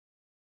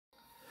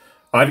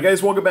Alright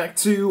guys, welcome back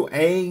to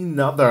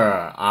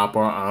another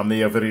Opera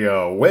Omnia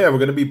video where we're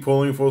going to be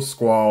pulling for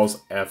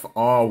Squall's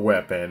FR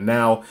weapon.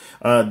 Now,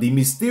 the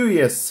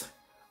mysterious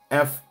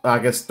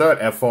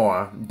third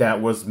FR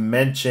that was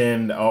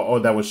mentioned or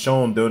that was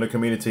shown during the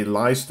community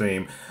live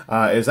stream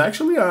is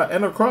actually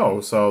Enna Crow.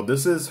 So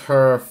this is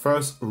her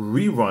first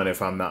rerun,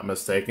 if I'm not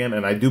mistaken,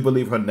 and I do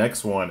believe her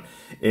next one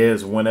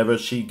is whenever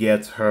she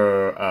gets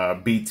her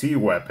BT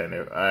weapon.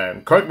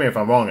 Correct me if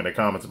I'm wrong in the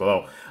comments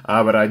below,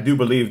 but I do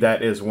believe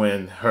that is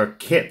when her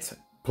kit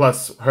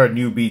plus her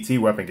new BT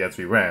weapon gets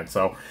reran.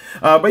 So,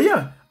 but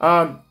yeah,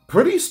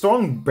 pretty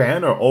strong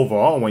banner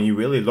overall when you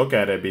really look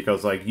at it,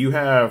 because like you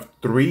have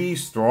three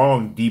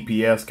strong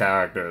DPS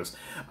characters.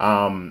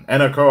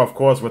 Enna Crow, of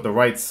course, with the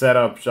right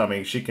setup, I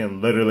mean, she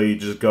can literally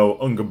just go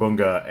unga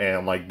bunga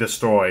and like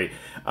destroy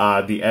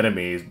the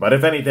enemies. But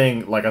if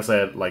anything, like I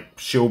said, like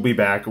she'll be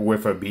back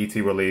with her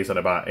BT release in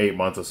about 8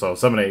 months or so,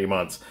 7 to 8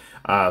 months.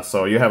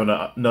 So you have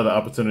another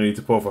opportunity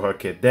to pull for her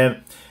kit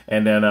then.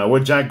 And then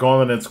with Jack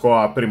Garland and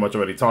Squall, I pretty much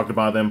already talked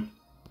about them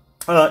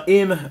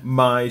in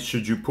my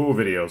Should You Pull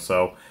video.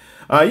 So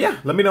yeah,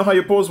 let me know how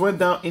your pulls went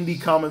down in the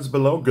comments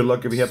below. Good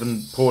luck if you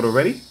haven't pulled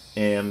already.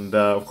 And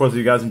of course, if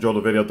you guys enjoyed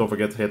the video, don't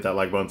forget to hit that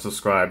like button,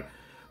 subscribe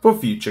for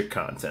future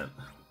content.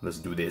 Let's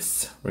do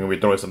this. We're going to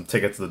be throwing some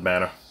tickets to the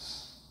banner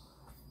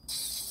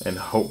and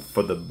hope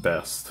for the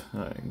best.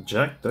 All right,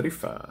 Jack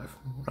 35.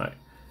 All right.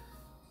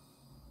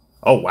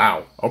 Oh,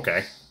 wow.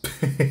 Okay.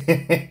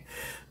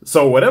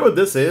 So whatever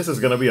this is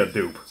going to be a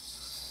dupe.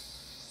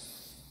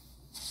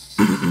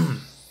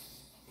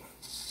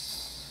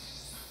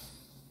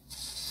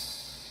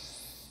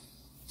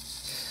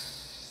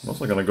 I'm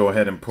also going to go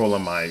ahead and pull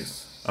on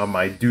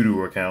my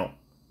doo-doo account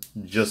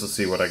just to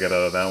see what I get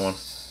out of that one.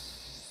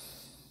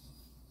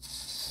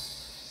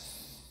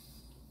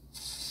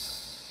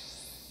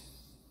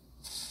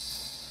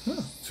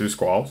 Huh, two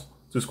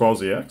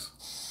Squalls EX.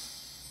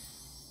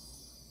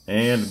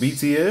 And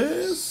BT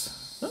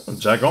is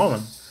Jack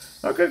Garland.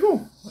 Okay,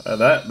 cool.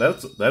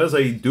 That is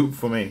a dupe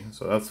for me,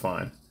 so that's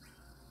fine.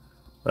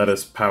 That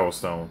is Power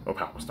Stone. Oh,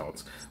 Power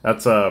Stones.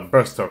 That's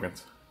burst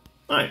tokens.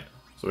 Alright.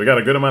 So we got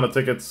a good amount of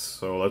tickets,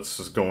 so let's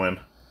just go in.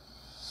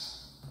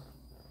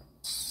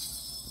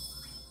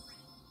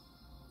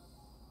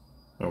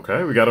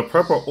 Okay, we got a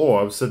purple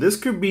orb, so this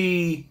could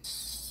be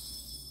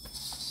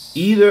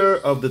either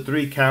of the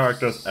three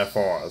characters'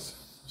 FRs.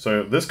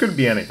 So this could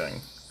be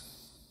anything.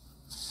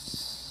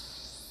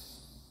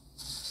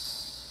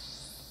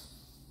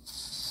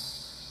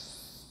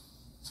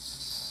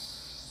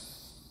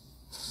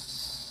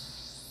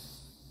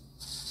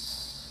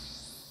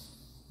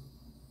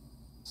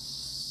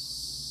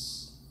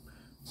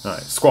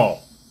 Alright,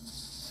 Squall.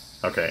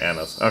 Okay,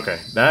 Anna's.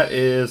 Okay, that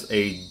is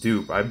a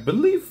dupe. I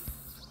believe...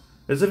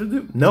 Is it a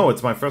dupe? No,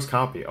 it's my first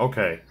copy.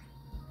 Okay.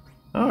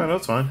 Alright,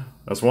 that's fine.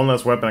 That's one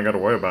less weapon I gotta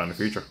worry about in the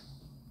future.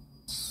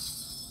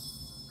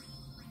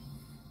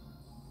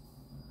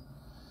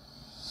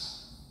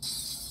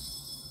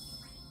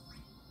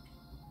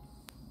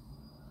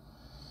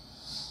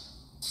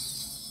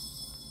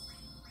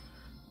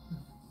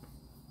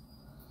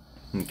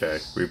 Okay,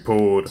 we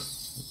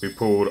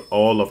pulled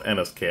all of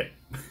Enna's kit.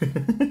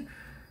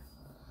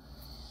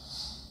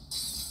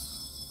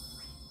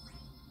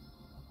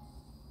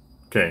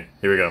 Okay,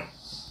 here we go.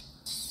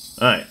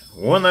 Alright,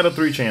 1 out of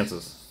 3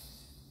 chances.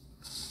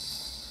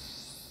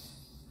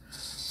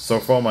 So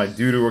far, my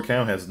doo-doo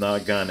account has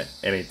not gotten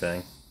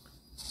anything.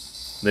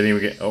 Didn't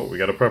even get... Oh, we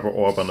got a purple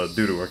orb on the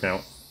doo-doo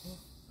account.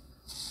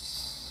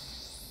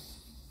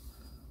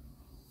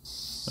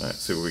 Alright,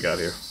 see what we got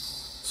here.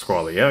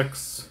 Squall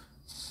EX.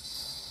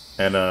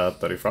 And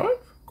 35?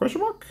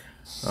 Question mark?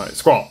 Alright,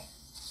 Squall.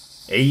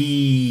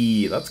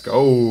 Hey, let's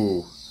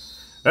go.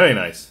 Very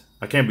nice.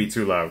 I can't be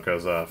too loud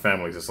because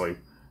family's asleep.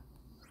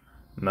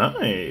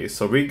 Nice.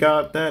 So we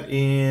got that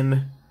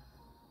in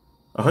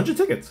 100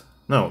 tickets.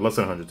 No, less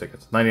than 100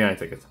 tickets. 99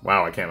 tickets.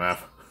 Wow, I can't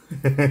math.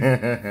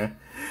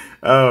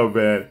 Oh,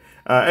 man.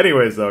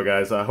 Anyways, though,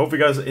 guys, I hope you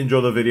guys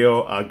enjoyed the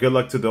video. Good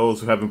luck to those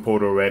who haven't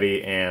pulled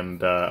already.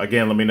 And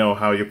again, let me know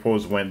how your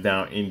pulls went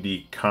down in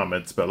the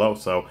comments below.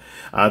 So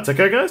take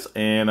care, guys,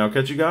 and I'll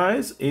catch you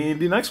guys in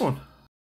the next one.